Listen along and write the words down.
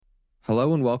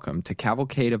Hello and welcome to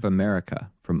Cavalcade of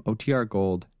America from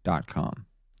OTRGold.com.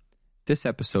 This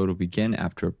episode will begin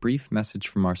after a brief message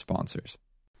from our sponsors.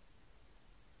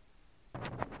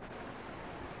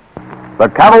 The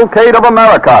Cavalcade of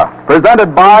America,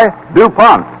 presented by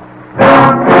DuPont.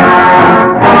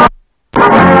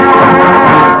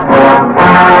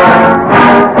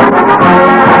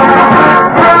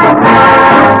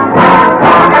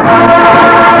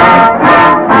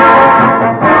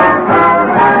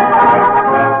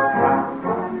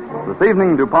 This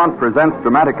evening, DuPont presents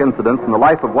dramatic incidents in the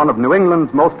life of one of New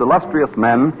England's most illustrious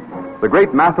men, the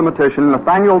great mathematician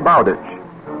Nathaniel Bowditch.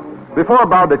 Before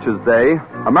Bowditch's day,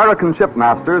 American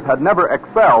shipmasters had never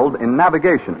excelled in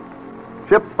navigation.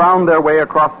 Ships found their way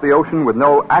across the ocean with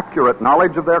no accurate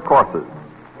knowledge of their courses.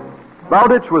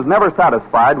 Bowditch was never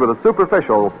satisfied with a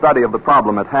superficial study of the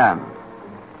problem at hand.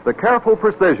 The careful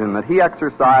precision that he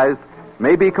exercised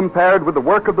may be compared with the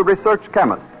work of the research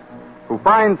chemist, who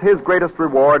finds his greatest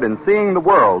reward in seeing the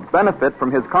world benefit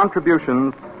from his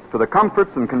contributions to the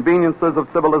comforts and conveniences of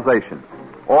civilization.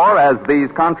 Or, as these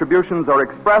contributions are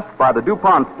expressed by the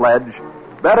DuPont pledge,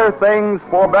 better things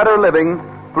for better living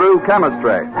through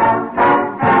chemistry.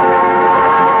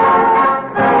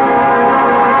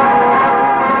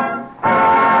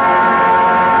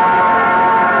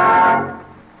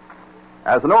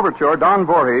 As an overture, Don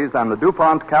Voorhees and the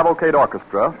DuPont Cavalcade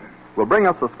Orchestra will bring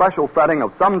us a special setting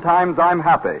of Sometimes I'm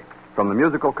Happy from the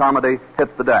musical comedy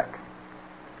Hit the Deck.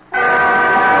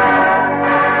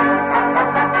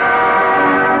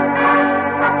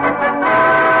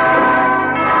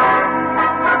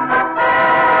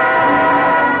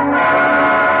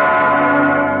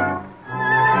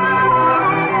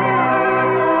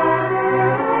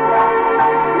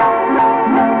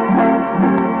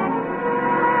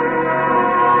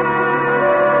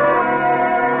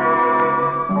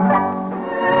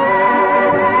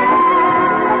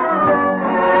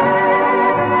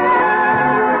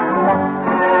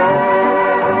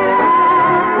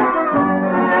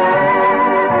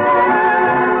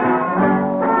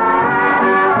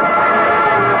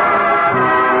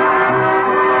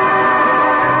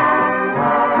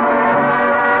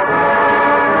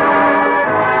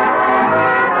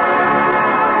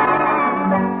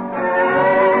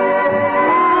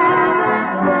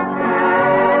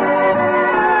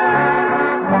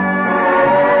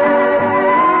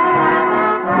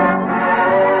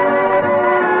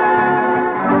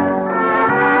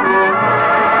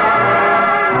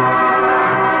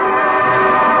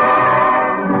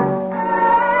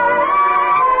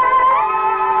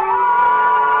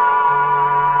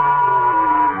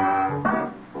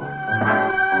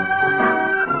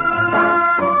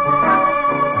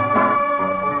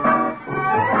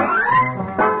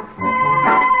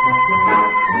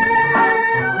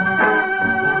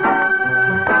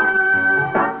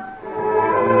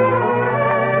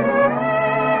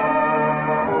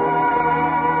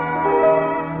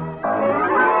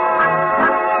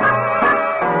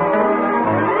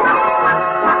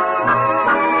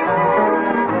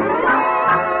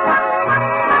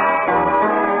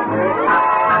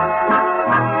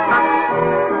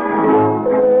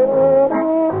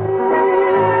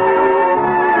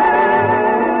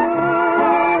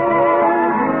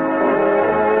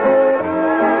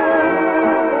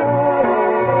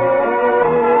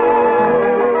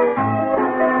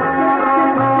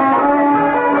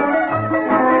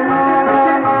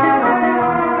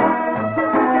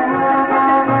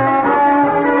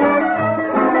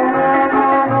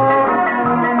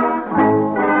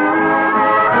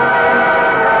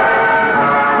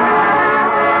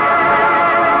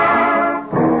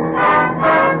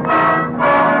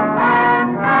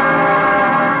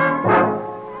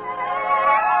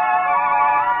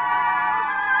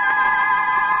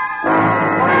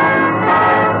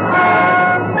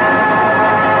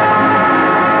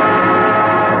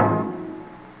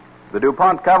 The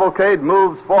DuPont Cavalcade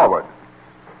moves forward.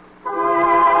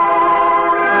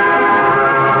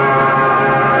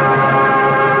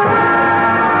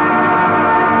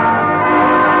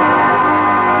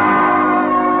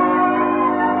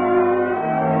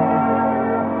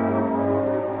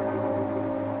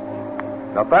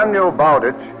 Nathaniel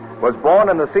Bowditch was born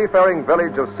in the seafaring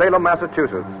village of Salem,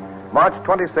 Massachusetts, March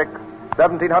 26,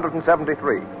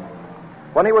 1773.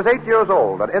 When he was 8 years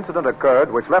old, an incident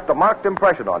occurred which left a marked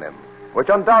impression on him, which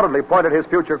undoubtedly pointed his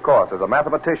future course as a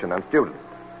mathematician and student.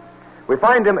 We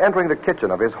find him entering the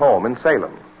kitchen of his home in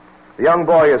Salem. The young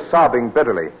boy is sobbing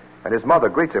bitterly, and his mother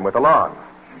greets him with alarm.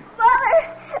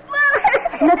 Mother!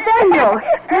 Mother! Nathaniel,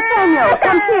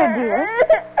 come here, dear.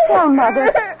 Tell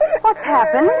Mother, what's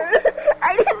happened?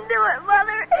 I didn't do it,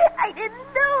 Mother. I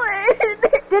didn't do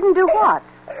it. Didn't do what?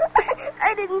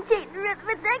 I didn't cheat in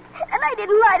arithmetic, and I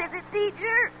didn't lie to the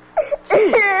teacher.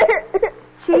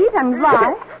 Cheat and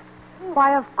lie?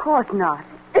 Why, of course not.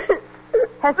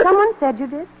 Has someone said you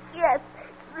did? Yes,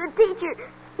 the teacher.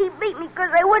 He beat me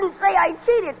because I wouldn't say I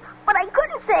cheated, but I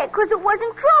couldn't say it because it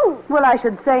wasn't true. Well, I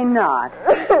should say not.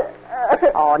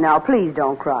 Oh, now, please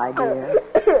don't cry, dear.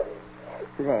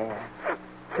 There.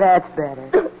 That's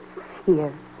better.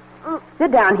 Here.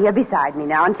 Sit down here beside me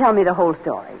now and tell me the whole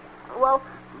story. Well,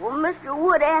 Mr.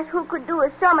 Wood asked who could do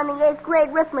a sum in the 8th grade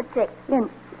arithmetic. Then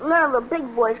None of the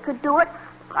big boys could do it.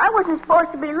 I wasn't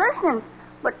supposed to be listening,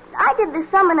 but I did the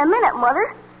sum in a minute,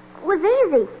 Mother. It was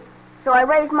easy. So I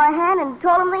raised my hand and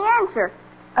told him the answer.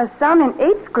 a sum in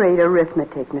 8th grade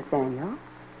arithmetic, Nathaniel.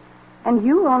 And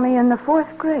you only in the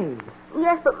 4th grade.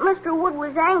 Yes, but Mr. Wood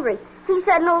was angry. He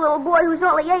said no little boy who's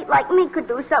only 8 like me could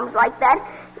do sums like that.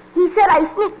 He said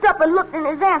I sneaked up and looked in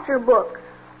his answer book.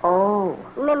 Oh.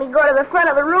 He made me go to the front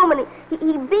of the room, and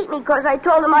he beat me because I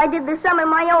told him I did the sum in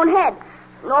my own head.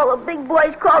 And all the big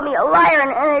boys called me a liar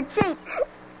and a cheat.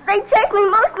 They chased me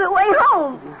most of the way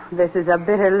home. This is a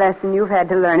bitter lesson you've had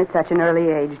to learn at such an early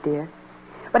age, dear.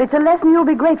 But it's a lesson you'll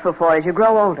be grateful for as you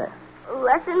grow older.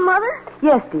 Lesson, Mother?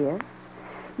 Yes, dear.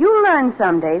 You'll learn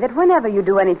someday that whenever you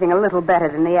do anything a little better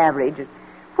than the average,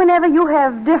 whenever you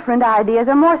have different ideas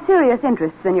or more serious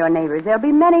interests than your neighbors, there'll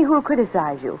be many who'll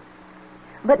criticize you.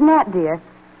 But, Nat, dear,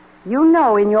 you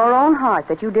know in your own heart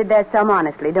that you did that sum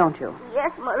honestly, don't you?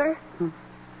 Yes, Mother.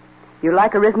 You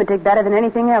like arithmetic better than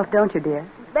anything else, don't you, dear?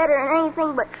 Better than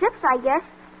anything but chips, I guess.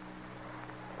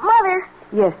 Mother.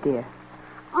 Yes, dear.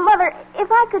 Mother,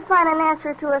 if I could find an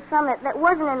answer to a sum that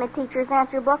wasn't in the teacher's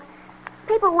answer book,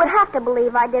 people would have to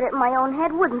believe I did it in my own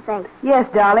head, wouldn't they?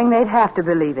 Yes, darling, they'd have to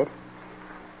believe it.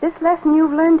 This lesson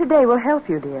you've learned today will help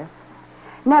you, dear.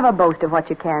 Never boast of what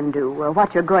you can do or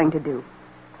what you're going to do.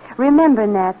 Remember,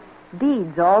 Nat,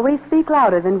 deeds always speak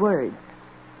louder than words.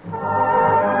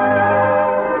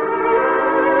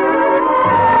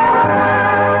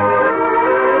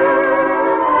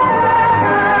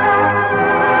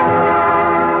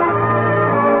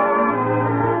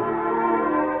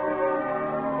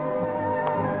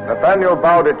 Nathaniel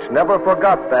Bowditch never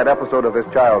forgot that episode of his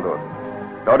childhood,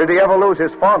 nor did he ever lose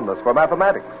his fondness for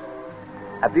mathematics.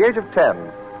 At the age of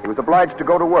 10, he was obliged to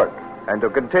go to work and to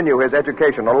continue his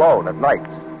education alone at nights.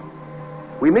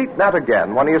 We meet Nat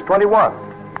again when he is 21.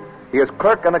 He is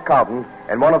clerk and accountant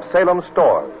in one of Salem's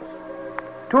stores.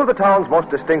 Two of the town's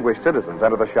most distinguished citizens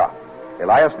enter the shop,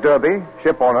 Elias Derby,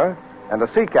 ship owner, and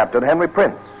the sea captain, Henry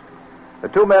Prince. The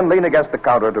two men lean against the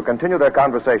counter to continue their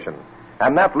conversation,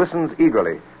 and Nat listens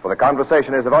eagerly, for the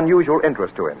conversation is of unusual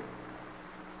interest to him.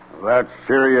 That's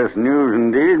serious news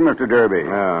indeed, Mr. Derby.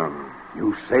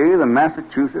 You say the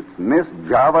Massachusetts missed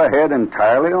Java Head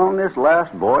entirely on this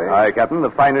last voyage? Aye, Captain.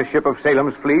 The finest ship of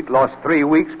Salem's fleet lost 3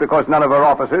 weeks because none of her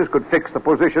officers could fix the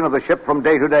position of the ship from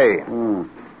day to day.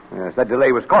 Yes, that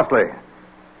delay was costly.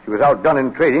 She was outdone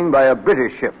in trading by a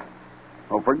British ship.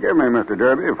 Oh, forgive me, Mr.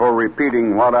 Derby, for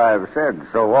repeating what I've said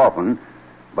so often,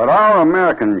 but our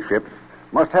American ships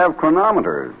must have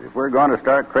chronometers if we're going to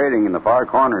start trading in the far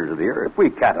corners of the earth. We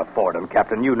can't afford them,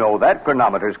 Captain. You know that.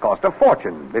 Chronometers cost a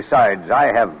fortune. Besides, I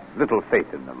have little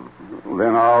faith in them.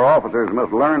 Then our officers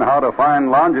must learn how to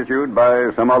find longitude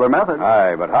by some other method.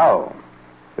 Aye, but how?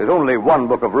 There's only one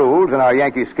book of rules, and our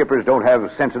Yankee skippers don't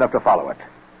have sense enough to follow it.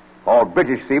 All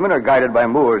British seamen are guided by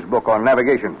Moore's book on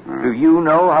navigation. Do you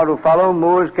know how to follow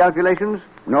Moore's calculations?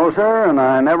 No, sir, and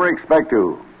I never expect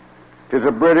to. 'Tis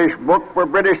a British book for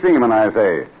British seamen, I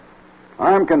say.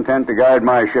 I'm content to guide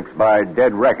my ships by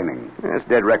dead reckoning. Yes,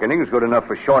 dead reckoning is good enough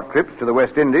for short trips to the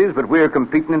West Indies, but we're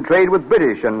competing in trade with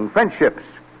British and French ships.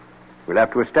 We'll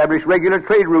have to establish regular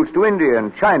trade routes to India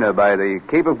and China by the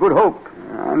Cape of Good Hope.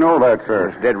 I know that, sir.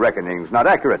 Yes, dead reckoning's not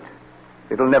accurate.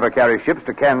 It'll never carry ships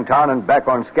to Canton and back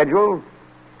on schedule.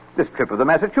 This trip of the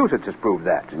Massachusetts has proved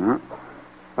that.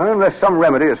 Unless some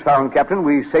remedy is found, Captain,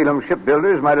 we Salem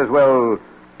shipbuilders might as well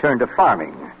turn to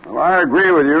farming. Well, I agree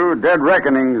with you. Dead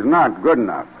reckoning's not good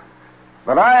enough.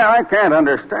 But I can't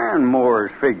understand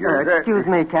Moore's figures. Excuse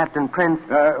me, Captain Prince.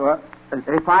 What?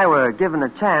 If I were given a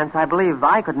chance, I believe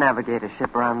I could navigate a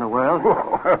ship around the world.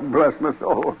 Oh, bless my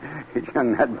soul. It's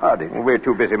young Nat Bowditch. We're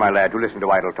too busy, my lad, to listen to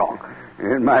idle talk.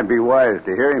 It might be wise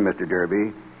to hear him, Mr.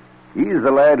 Derby. He's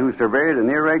the lad who surveyed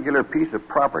an irregular piece of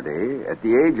property at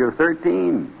the age of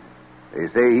 13. They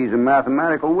say he's a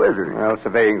mathematical wizard. Well,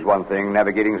 surveying's one thing,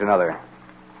 navigating's another.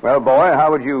 Well, boy,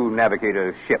 how would you navigate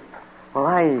a ship? Well,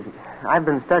 I've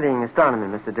been studying astronomy,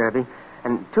 Mr. Derby,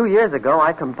 and 2 years ago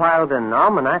I compiled an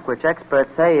almanac which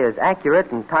experts say is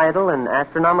accurate in title and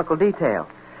astronomical detail.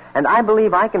 And I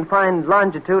believe I can find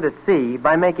longitude at sea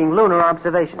by making lunar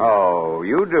observations. Oh,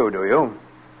 you do you?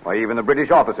 Why, even the British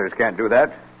officers can't do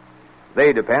that.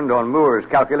 They depend on Moore's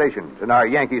calculations, and our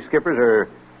Yankee skippers are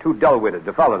too dull-witted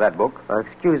to follow that book.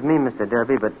 Excuse me, Mr.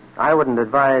 Derby, but I wouldn't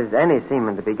advise any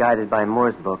seaman to be guided by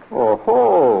Moore's book.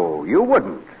 Oh, you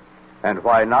wouldn't. And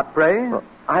why not, pray? Well,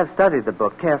 I've studied the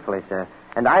book carefully, sir,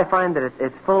 and I find that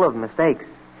it's full of mistakes.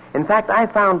 In fact, I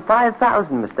found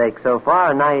 5,000 mistakes so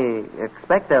far, and I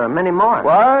expect there are many more.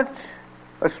 What?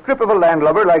 A strip of a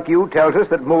landlubber like you tells us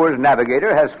that Moore's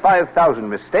Navigator has 5,000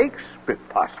 mistakes?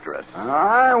 Preposterous.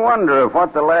 I wonder if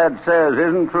what the lad says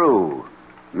isn't true.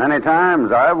 Many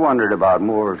times I've wondered about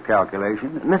Moore's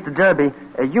calculations. Mr. Derby,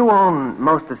 you own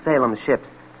most of Salem's ships.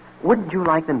 Wouldn't you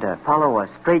like them to follow a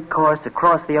straight course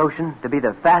across the ocean to be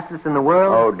the fastest in the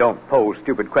world? Oh, don't pose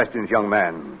stupid questions, young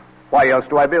man. Why else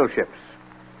do I build ships?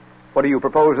 What do you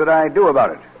propose that I do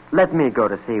about it? Let me go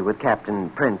to sea with Captain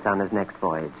Prince on his next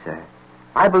voyage, sir.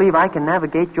 I believe I can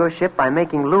navigate your ship by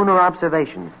making lunar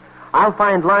observations. I'll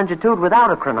find longitude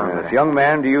without a chronometer. Yes, young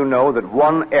man, do you know that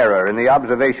one error in the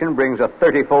observation brings a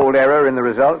 30-fold error in the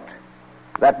result?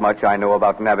 That much I know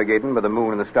about navigating by the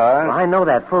moon and the stars. Well, I know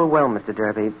that full well, Mr.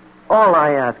 Derby. All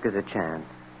I ask is a chance.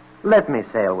 Let me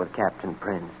sail with Captain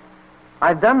Prince.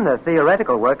 I've done the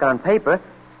theoretical work on paper,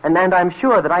 and I'm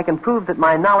sure that I can prove that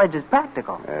my knowledge is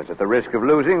practical. Yes, at the risk of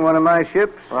losing one of my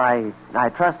ships? Well, I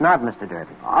trust not, Mr.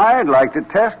 Derby. I'd like to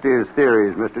test his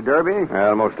theories, Mr. Derby.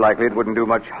 Well, most likely it wouldn't do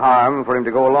much harm for him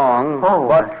to go along. Oh.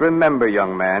 But remember,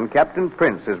 young man, Captain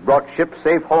Prince has brought ships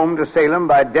safe home to Salem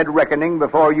by dead reckoning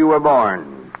before you were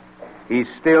born. He's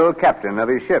still captain of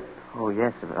his ship. Oh,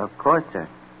 yes, of course, sir.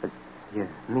 But you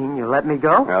mean you let me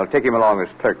go? Well, take him along as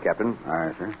clerk, Captain. All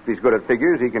right, sir. If he's good at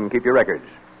figures, he can keep your records.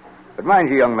 But mind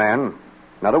you, young man,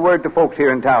 not a word to folks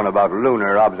here in town about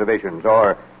lunar observations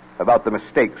or about the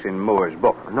mistakes in Moore's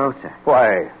book. No, sir.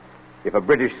 Why, if a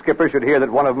British skipper should hear that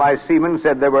one of my seamen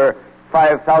said there were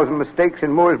 5,000 mistakes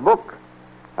in Moore's book,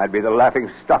 I'd be the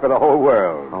laughing stock of the whole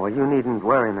world. Oh, well, you needn't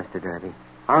worry, Mr. Derby.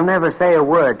 I'll never say a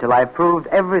word till I've proved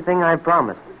everything I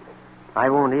promised. I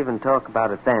won't even talk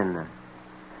about it then.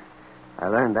 I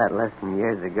learned that lesson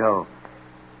years ago.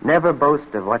 Never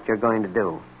boast of what you're going to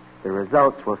do. The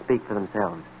results will speak for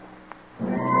themselves.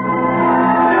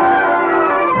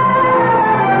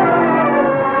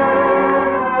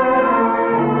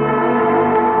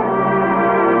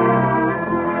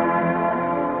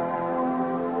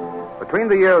 Between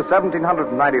the years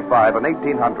 1795 and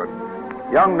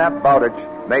 1800, young Nat Bowditch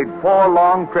made 4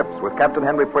 long trips with Captain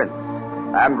Henry Prince,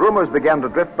 and rumors began to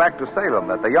drift back to Salem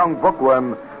that the young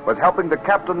bookworm was helping the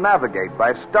captain navigate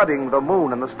by studying the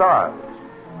moon and the stars.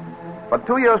 But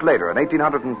 2 years later, in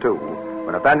 1802,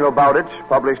 when Nathaniel Bowditch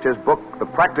published his book, The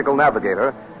Practical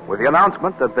Navigator, with the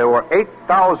announcement that there were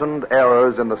 8,000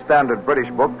 errors in the standard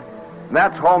British book,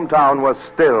 Nat's hometown was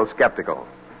still skeptical.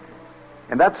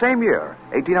 In that same year,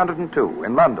 1802,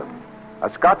 in London, a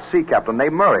Scotch sea captain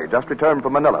named Murray, just returned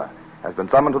from Manila, has been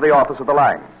summoned to the office of the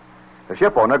line. The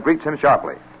ship owner greets him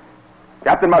sharply.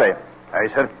 Captain Murray. Aye,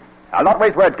 sir. I'll not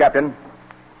waste words, Captain.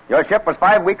 Your ship was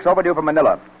 5 weeks overdue from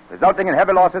Manila, resulting in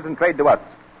heavy losses in trade to us.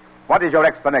 What is your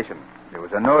explanation? There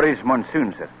was a nor'east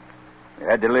monsoon, sir. We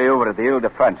had to lay over at the Ile de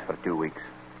France for 2 weeks.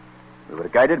 We were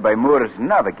guided by Moore's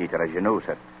Navigator, as you know,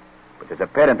 sir. But it's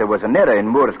apparent there was an error in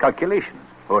Moore's calculations,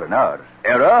 or in ours.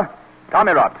 Error?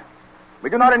 Tommy rot. We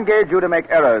do not engage you to make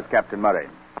errors, Captain Murray.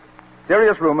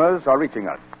 Serious rumors are reaching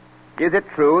us. Is it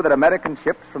true that American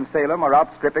ships from Salem are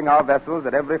outstripping our vessels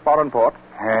at every foreign port?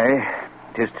 Aye,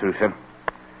 it is true, sir.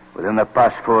 Within the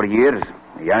past 4 years,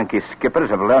 the Yankee skippers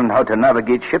have learned how to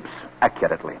navigate ships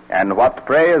accurately. And what,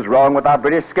 pray, is wrong with our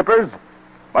British skippers?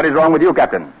 What is wrong with you,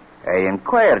 Captain? I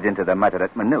inquired into the matter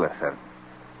at Manila, sir.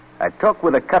 I talked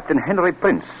with a Captain Henry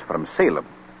Prince from Salem.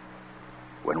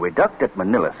 When we docked at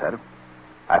Manila, sir,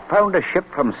 I found a ship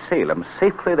from Salem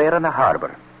safely there in the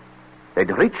harbor. They'd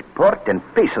reached port in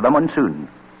face of the monsoon.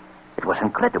 It was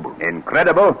incredible.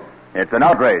 Incredible? It's an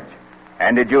outrage.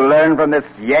 And did you learn from this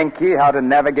Yankee how to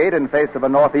navigate in face of a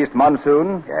northeast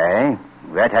monsoon? Aye,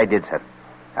 that I did, sir.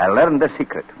 I learned the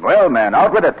secret. Well, man,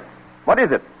 out with it. What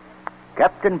is it?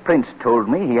 Captain Prince told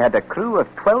me he had a crew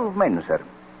of 12 men, sir.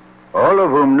 All of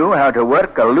whom knew how to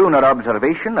work a lunar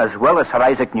observation as well as Sir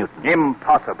Isaac Newton.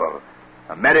 Impossible.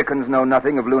 Americans know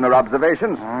nothing of lunar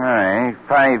observations. Aye,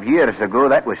 5 years ago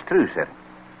that was true, sir.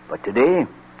 But today,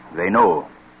 they know.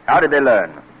 How did they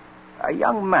learn? A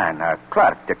young man, a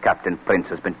clerk to Captain Prince,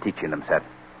 has been teaching them, sir.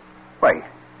 Why,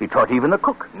 he taught even the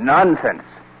cook. Nonsense.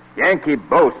 Yankee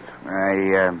boasts.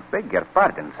 I beg your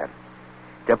pardon, sir.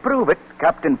 To prove it,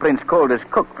 Captain Prince called his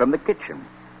cook from the kitchen.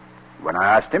 When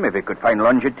I asked him if he could find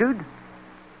longitude,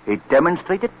 He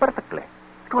demonstrated perfectly.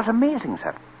 It was amazing,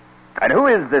 sir. And who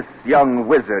is this young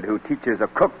wizard who teaches a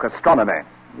cook astronomy?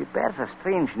 He bears a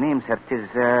strange name, sir. It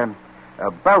is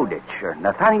Bowditch, or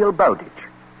Nathaniel Bowditch.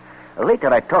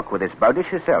 Later I talked with this Bowditch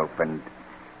himself, and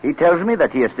he tells me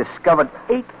that he has discovered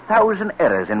 8,000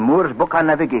 errors in Moore's book on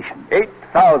navigation.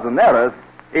 8,000 errors?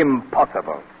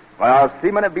 Impossible. Why, our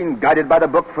seamen have been guided by the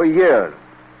book for years.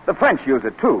 The French use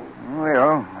it, too.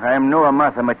 Well, I'm no a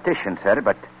mathematician, sir,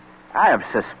 but I have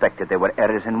suspected there were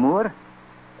errors in Moore.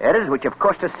 Errors which have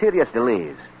caused us serious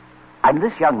delays. And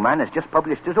this young man has just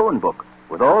published his own book,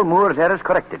 with all Moore's errors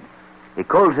corrected. He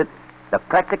calls it The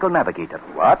Practical Navigator.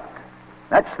 What?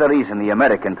 That's the reason the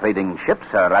American trading ships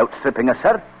are outstripping us,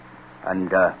 sir.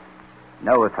 And,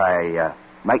 now if I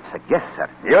might suggest, sir.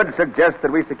 You'd suggest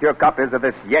that we secure copies of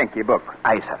this Yankee book?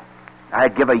 Aye, sir.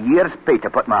 I'd give a year's pay to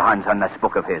put my hands on this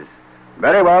book of his.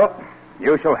 Very well.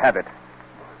 You shall have it.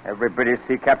 Every British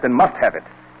sea captain must have it.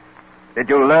 Did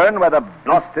you learn where the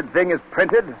blasted thing is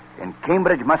printed? In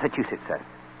Cambridge, Massachusetts, sir.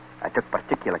 I took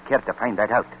particular care to find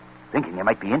that out, thinking you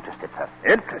might be interested, sir.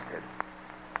 Interested?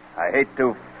 I hate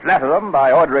to flatter them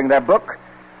by ordering their book,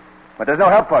 but there's no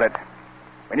help for it.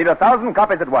 We need 1,000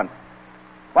 copies at once.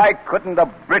 Why couldn't the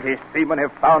British seamen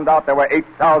have found out there were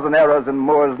 8,000 errors in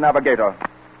Moore's Navigator?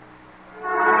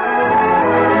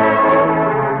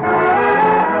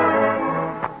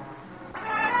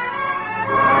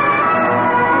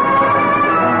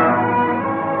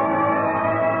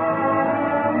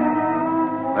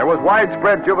 There was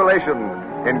widespread jubilation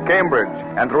in Cambridge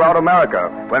and throughout America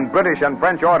when British and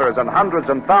French orders and hundreds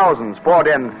and thousands poured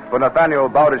in for Nathaniel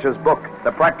Bowditch's book,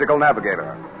 The Practical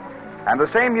Navigator. And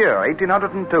the same year,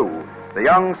 1802, the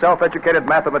young self-educated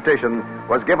mathematician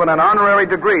was given an honorary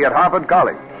degree at Harvard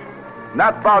College.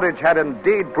 Nat Bowditch had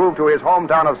indeed proved to his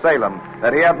hometown of Salem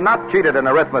that he had not cheated in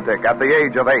arithmetic at the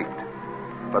age of 8.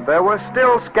 But there were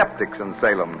still skeptics in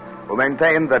Salem who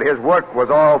maintained that his work was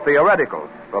all theoretical,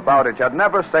 for Bowditch had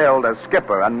never sailed as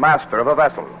skipper and master of a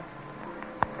vessel.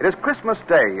 It is Christmas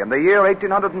Day in the year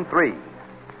 1803.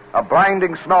 A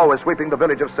blinding snow is sweeping the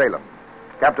village of Salem.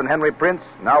 Captain Henry Prince,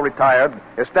 now retired,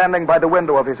 is standing by the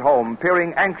window of his home,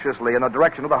 peering anxiously in the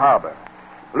direction of the harbor.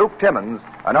 Luke Timmons,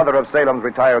 another of Salem's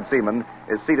retired seamen,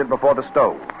 is seated before the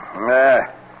stove.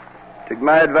 Take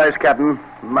my advice, Captain.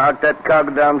 Mark that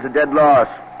cargo down as a dead loss.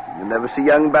 You'll never see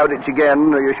young Bowditch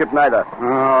again, or your ship neither. Oh,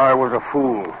 I was a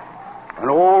fool. An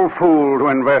old fool to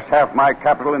invest half my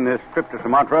capital in this trip to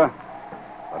Sumatra.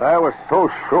 But I was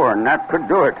so sure Nat could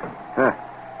do it.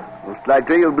 Most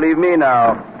likely you'll believe me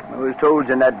now. I was told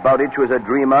you Nat Bowditch was a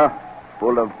dreamer,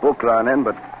 full of book learning,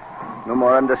 but no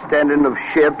more understanding of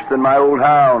ships than my old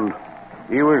hound.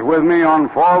 He was with me on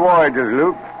 4 voyages,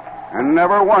 Luke, and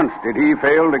never once did he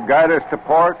fail to guide us to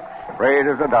port, straight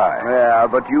as a die. Yeah,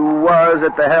 but you was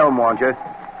at the helm, weren't you?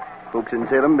 Folks in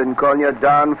Salem been calling you a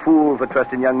darn fool for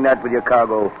trusting young Nat with your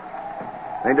cargo.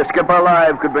 Ain't a skipper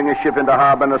alive could bring a ship into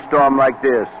harbor in a storm like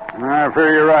this. I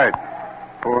fear you're right.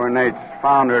 Poor Nate's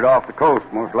foundered off the coast,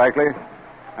 most likely.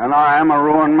 And I am a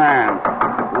ruined man.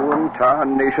 Ruined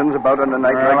tarnations about on a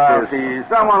night well, like this. See,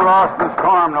 someone lost in the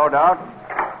storm, no doubt.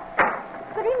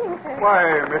 Good evening, sir. Why,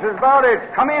 Mrs. Bowditch,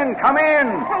 come in, come in.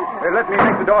 Thank you. Let me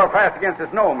make the door fast against the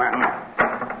snow, ma'am.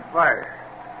 Why,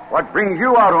 what brings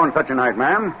you out on such a night,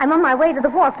 ma'am? I'm on my way to the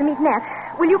wharf to meet Nat.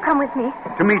 Will you come with me?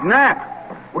 To meet Nat?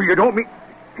 Well, you don't mean...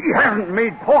 He hasn't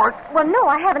made port. Well, no,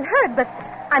 I haven't heard, but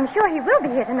I'm sure he will be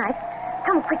here tonight.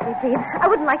 Come quickly, please. I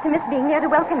wouldn't like to miss being there to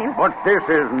welcome him. But this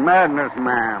is madness,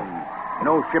 ma'am.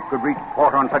 No ship could reach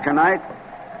port on such a night.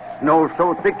 Snow's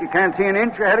so thick you can't see an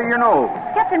inch ahead of your nose.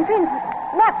 Captain Prince,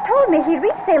 Nat told me he'd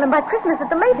reach Salem by Christmas at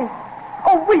the latest.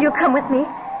 Oh, will you come with me?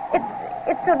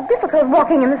 It's so difficult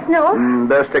walking in the snow.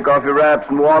 Best take off your wraps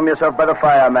and warm yourself by the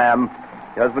fire, ma'am.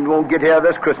 Your husband won't get here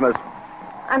this Christmas.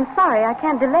 I'm sorry, I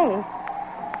can't delay.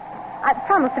 I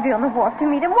promised to be on the wharf to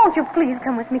meet him. Won't you please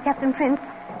come with me, Captain Prince?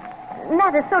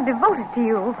 Nat is so devoted to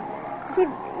you.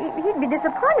 He'd be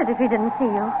disappointed if he didn't see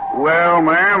you. Well,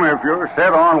 ma'am, if you're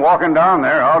set on walking down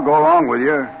there, I'll go along with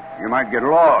you. You might get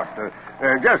lost.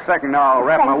 Just a second now. I'll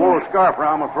wrap my wool scarf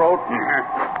around my throat.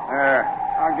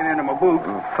 I'll get into my boots.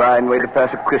 Fine way to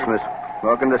pass a Christmas.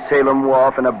 Walking to Salem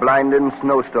Wharf in a blinding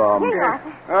snowstorm. Here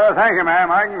you are. Thank you,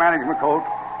 ma'am. I can manage my coat.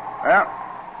 Well,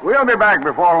 we'll be back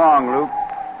before long, Luke.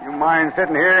 You mind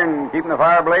sitting here and keeping the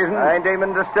fire blazing? I ain't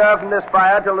aiming to stir from this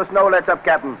fire till the snow lets up,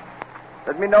 Captain.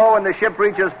 Let me know when the ship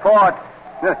reaches port.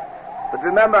 But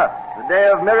remember, the day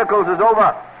of miracles is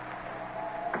over.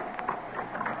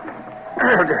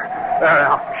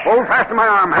 Hold fast to my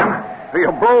arm, ma'am.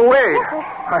 You'll blow away.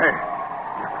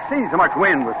 I've seen so much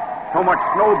wind with so much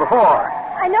snow before.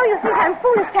 I know you think I'm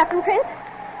foolish, Captain Prince.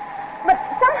 But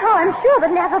somehow I'm sure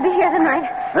that Nat will be here tonight.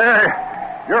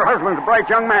 Your husband's a bright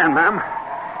young man, ma'am.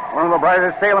 One of the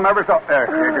brightest Salem ever saw.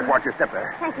 Here, just watch your step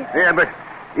there. Thank you. Yeah, but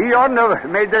he oughtn't to have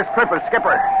made this trip as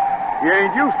skipper. He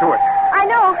ain't used to it. I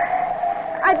know.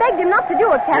 I begged him not to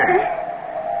do it, Captain.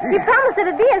 He promised that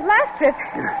it'd be his last trip.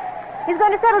 He's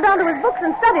going to settle down to his books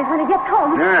and studies when he gets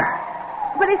home. Yeah.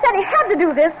 But he said he had to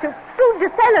do this to prove to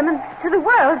Salem and to the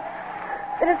world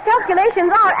that his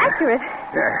calculations are accurate.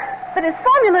 Yeah. That his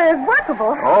formula is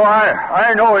workable. Oh,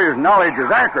 I know his knowledge is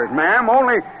accurate, ma'am.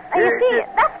 Only... You see,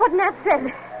 that's what Nat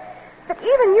said. That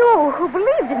even you, who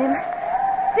believed in him,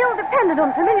 still depended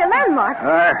on familiar landmarks.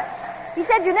 He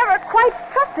said you never quite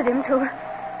trusted him to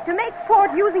make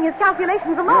port using his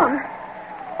calculations alone.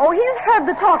 Oh, he's heard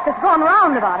the talk that's gone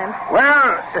around about him.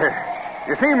 Well,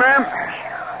 you see, ma'am,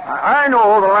 I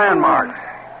know the landmarks.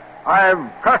 I've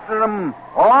trusted them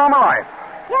all my life.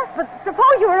 Yes, but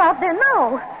suppose you were out there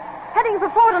now, heading for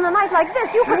port on a night like this.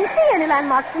 You couldn't see any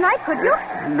landmarks tonight, could you?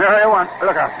 Very well.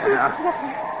 Look out there now.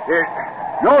 Yes.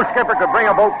 No skipper could bring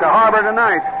a boat to harbor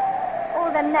tonight. Oh,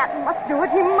 then Nat must do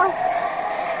it. He must.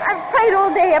 I've prayed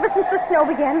all day ever since the snow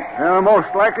began. Well,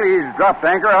 most likely he's dropped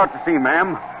anchor out to sea,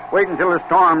 ma'am. Wait until the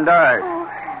storm dies. Oh.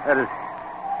 That is,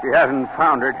 he hasn't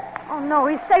foundered. Oh, no,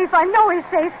 he's safe. I know he's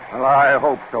safe. Well, I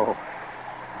hope so.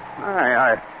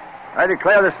 I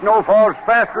declare the snow falls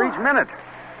faster each minute.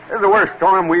 This is the worst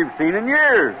storm we've seen in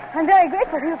years. I'm very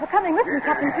grateful to you for coming with me,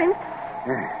 Captain Prince.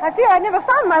 I fear I'd never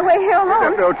found my way here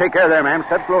alone. Take care there, ma'am.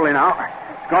 Step slowly now.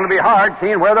 It's going to be hard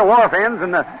seeing where the wharf ends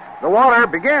and the water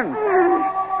begins.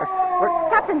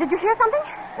 Captain, did you hear something?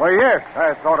 Well, yes.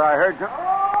 I thought I heard you.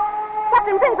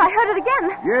 Captain Prince, I heard it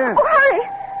again. Yes. Oh, hurry.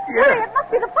 Yes. Hurry, it must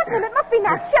be the Putnam. It must be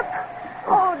Nat's ship.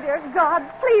 Oh, dear God,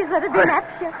 please let it be Nat's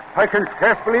ship. I can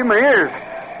scarce believe my ears.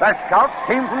 That shout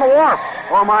came from the wharf.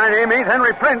 Oh, my name ain't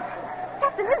Henry Prince.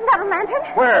 Captain, isn't that a lantern?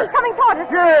 Where? He's coming toward us.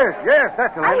 Yes,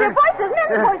 that's a I hear lantern. voices,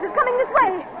 men's voices coming this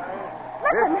way.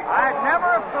 Listen. I'd never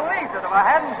have believed it if I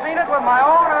hadn't seen it with my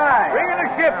own eyes. Bringing the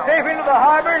ship safe into the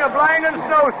harbor in a blinding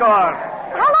snowstorm.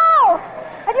 Hello!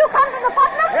 Have you come from the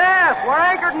Putnam? Yes, we're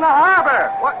anchored in the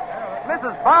harbor. What?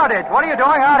 Mrs. Bowditch, what are you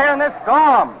doing out here in this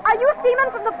storm? Are you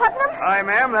seamen from the Putnam? Aye,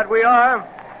 ma'am, that we are.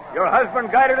 Your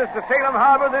husband guided us to Salem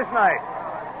Harbor this night.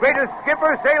 Greatest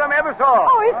skipper Salem ever saw.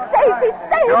 Oh, he's safe. He's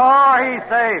safe. Sure, he's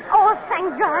safe. Oh,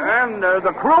 thank God. And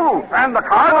the crew and the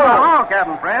cargo. Hello,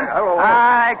 Captain Prince. Hello.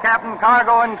 Aye, Captain,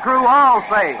 cargo, and crew all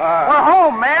safe. We're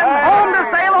home, men. Home to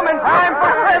Salem in time for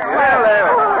Christmas.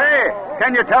 Hey,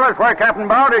 can you tell us where Captain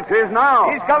Bowditch is now?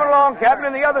 He's coming along, Captain,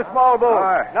 in the other small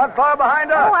boat. Not far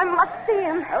behind us. Oh, I must see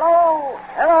him. Hello.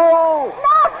 Hello.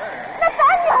 Nat!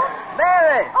 Nathaniel!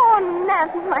 Mary. Oh,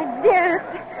 Nat, my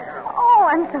dearest. Oh,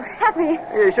 I'm so happy.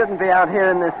 You shouldn't be out here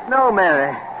in the snow,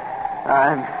 Mary.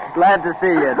 I'm glad to see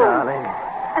you, darling.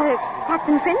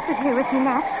 Captain Prince is here with you,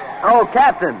 Nat. Oh,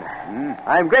 Captain.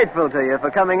 I'm grateful to you for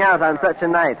coming out on such a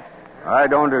night. I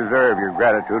don't deserve your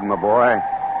gratitude, my boy.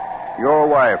 Your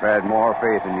wife had more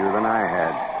faith in you than I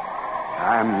had.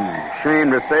 I'm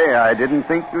ashamed to say I didn't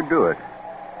think you'd do it.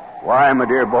 Why, my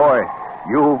dear boy,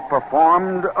 you've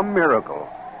performed a miracle.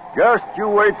 Just you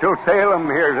wait till Salem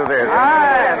hears of this.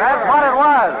 Aye, that's what it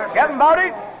was. Captain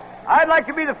Bowditch, I'd like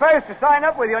to be the first to sign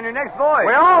up with you on your next voyage.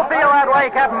 We all feel that way,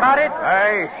 Captain Bowditch.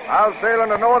 Hey, I'll sail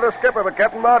under no other skipper but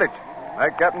Captain Bowditch.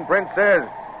 Like Captain Prince says,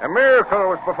 a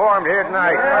miracle was performed here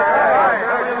tonight.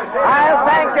 I'll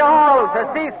thank you all to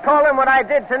cease calling what I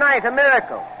did tonight a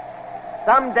miracle.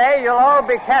 Someday you'll all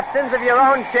be captains of your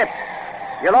own ships.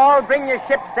 You'll all bring your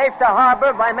ship safe to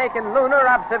harbor by making lunar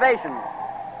observations.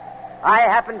 I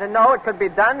happen to know it could be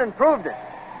done and proved it.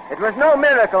 It was no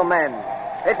miracle, men.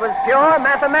 It was pure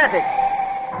mathematics.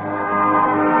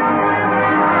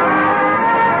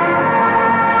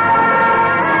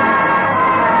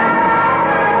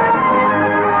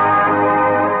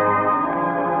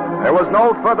 There was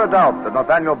no further doubt that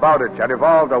Nathaniel Bowditch had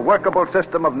evolved a workable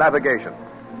system of navigation.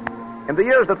 In the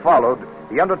years that followed,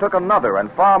 he undertook another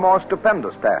and far more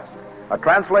stupendous task, a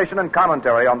translation and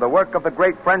commentary on the work of the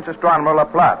great French astronomer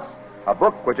Laplace, a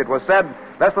book which it was said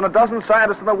less than a dozen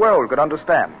scientists in the world could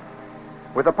understand.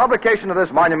 With the publication of this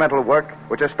monumental work,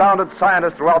 which astounded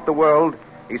scientists throughout the world,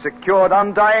 he secured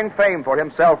undying fame for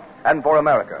himself and for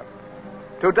America.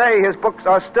 Today, his books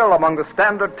are still among the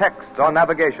standard texts on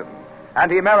navigation,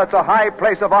 and he merits a high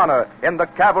place of honor in the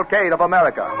cavalcade of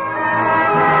America.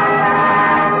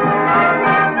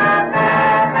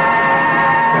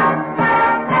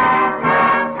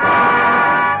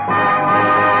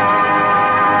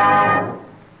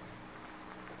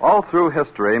 All through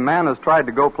history, man has tried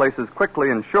to go places quickly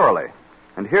and surely,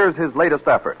 and here's his latest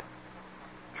effort.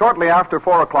 Shortly after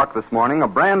 4 o'clock this morning, a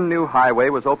brand new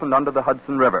highway was opened under the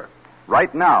Hudson River.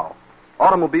 Right now,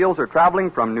 automobiles are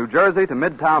traveling from New Jersey to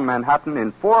Midtown Manhattan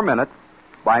in 4 minutes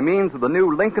by means of the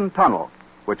new Lincoln Tunnel,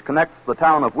 which connects the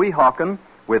town of Weehawken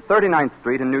with 39th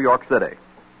Street in New York City.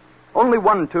 Only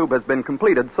one tube has been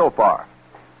completed so far.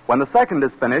 When the second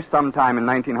is finished sometime in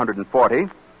 1940,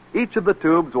 each of the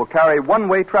tubes will carry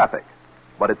one-way traffic,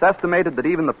 but it's estimated that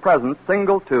even the present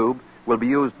single tube will be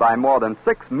used by more than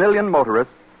 6 million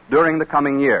motorists during the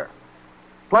coming year.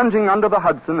 Plunging under the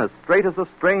Hudson as straight as a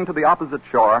string to the opposite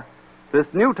shore, this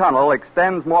new tunnel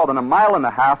extends more than 1.5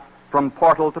 miles from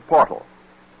portal to portal.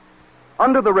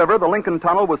 Under the river, the Lincoln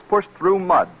Tunnel was pushed through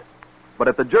mud, but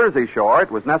at the Jersey shore, it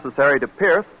was necessary to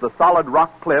pierce the solid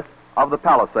rock cliff of the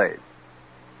Palisades.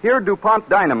 Here, DuPont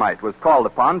dynamite was called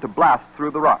upon to blast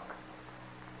through the rock.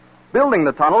 Building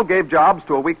the tunnel gave jobs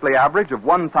to a weekly average of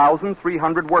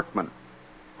 1,300 workmen,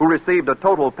 who received a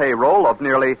total payroll of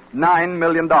nearly $9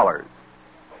 million.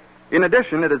 In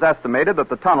addition, it is estimated that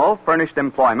the tunnel furnished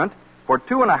employment for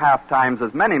 2.5 times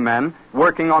as many men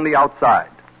working on the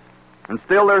outside. And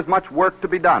still there's much work to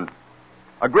be done.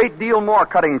 A great deal more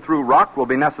cutting through rock will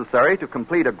be necessary to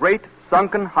complete a great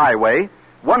sunken highway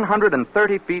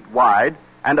 130 feet wide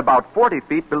and about 40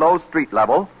 feet below street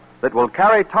level that will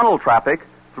carry tunnel traffic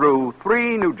through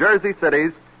 3 New Jersey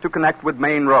cities to connect with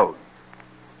main roads.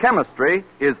 Chemistry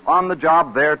is on the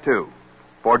job there, too,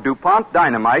 for DuPont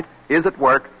dynamite is at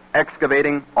work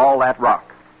excavating all that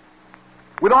rock.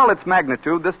 With all its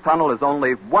magnitude, this tunnel is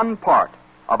only one part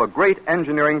of a great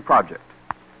engineering project.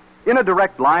 In a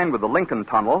direct line with the Lincoln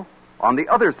Tunnel, on the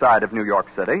other side of New York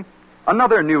City,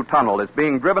 another new tunnel is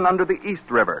being driven under the East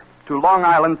River to Long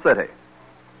Island City.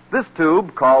 This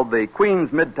tube, called the Queens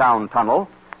Midtown Tunnel,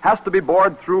 has to be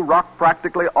bored through rock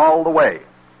practically all the way.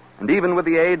 And even with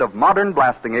the aid of modern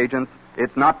blasting agents,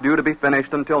 it's not due to be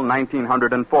finished until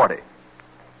 1940.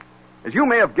 As you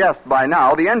may have guessed by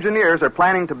now, the engineers are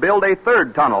planning to build a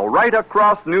third tunnel right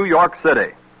across New York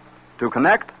City to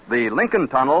connect the Lincoln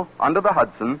Tunnel under the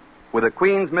Hudson with the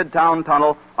Queens Midtown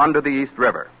Tunnel under the East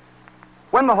River.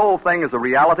 When the whole thing is a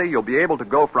reality, you'll be able to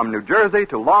go from New Jersey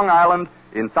to Long Island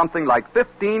in something like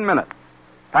 15 minutes,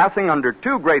 passing under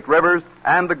 2 great rivers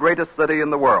and the greatest city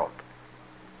in the world.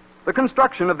 The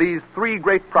construction of these 3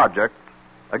 great projects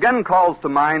again calls to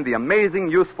mind the amazing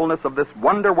usefulness of this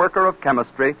wonder worker of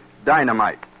chemistry,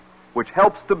 dynamite, which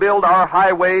helps to build our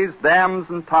highways, dams,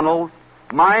 and tunnels,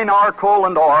 mine our coal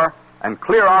and ore, and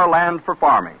clear our land for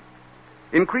farming.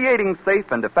 In creating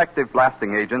safe and effective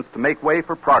blasting agents to make way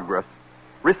for progress,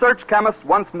 research chemists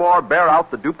once more bear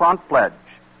out the DuPont pledge: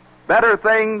 better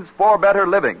things for better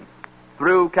living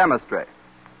through chemistry.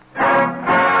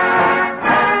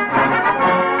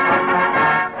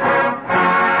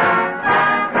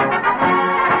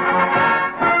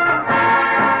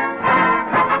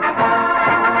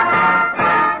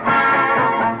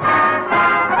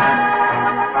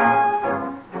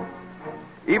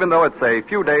 Even though it's a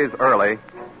few days early,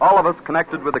 all of us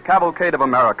connected with the Cavalcade of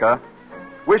America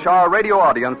wish our radio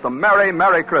audience a Merry,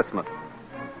 Merry Christmas.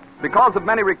 Because of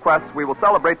many requests, we will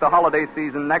celebrate the holiday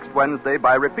season next Wednesday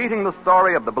by repeating the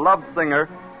story of the beloved singer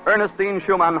Ernestine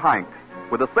Schumann-Heink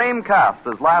with the same cast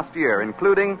as last year,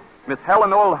 including Miss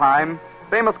Helen Oldheim,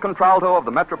 famous contralto of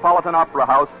the Metropolitan Opera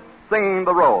House, singing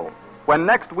the role, when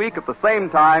next week at the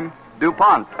same time,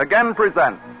 DuPont again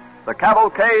presents the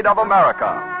Cavalcade of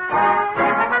America.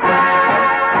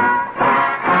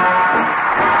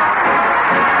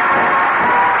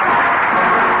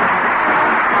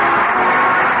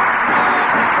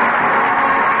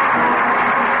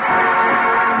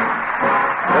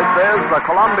 This is the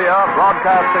Columbia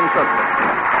Broadcasting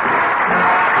System.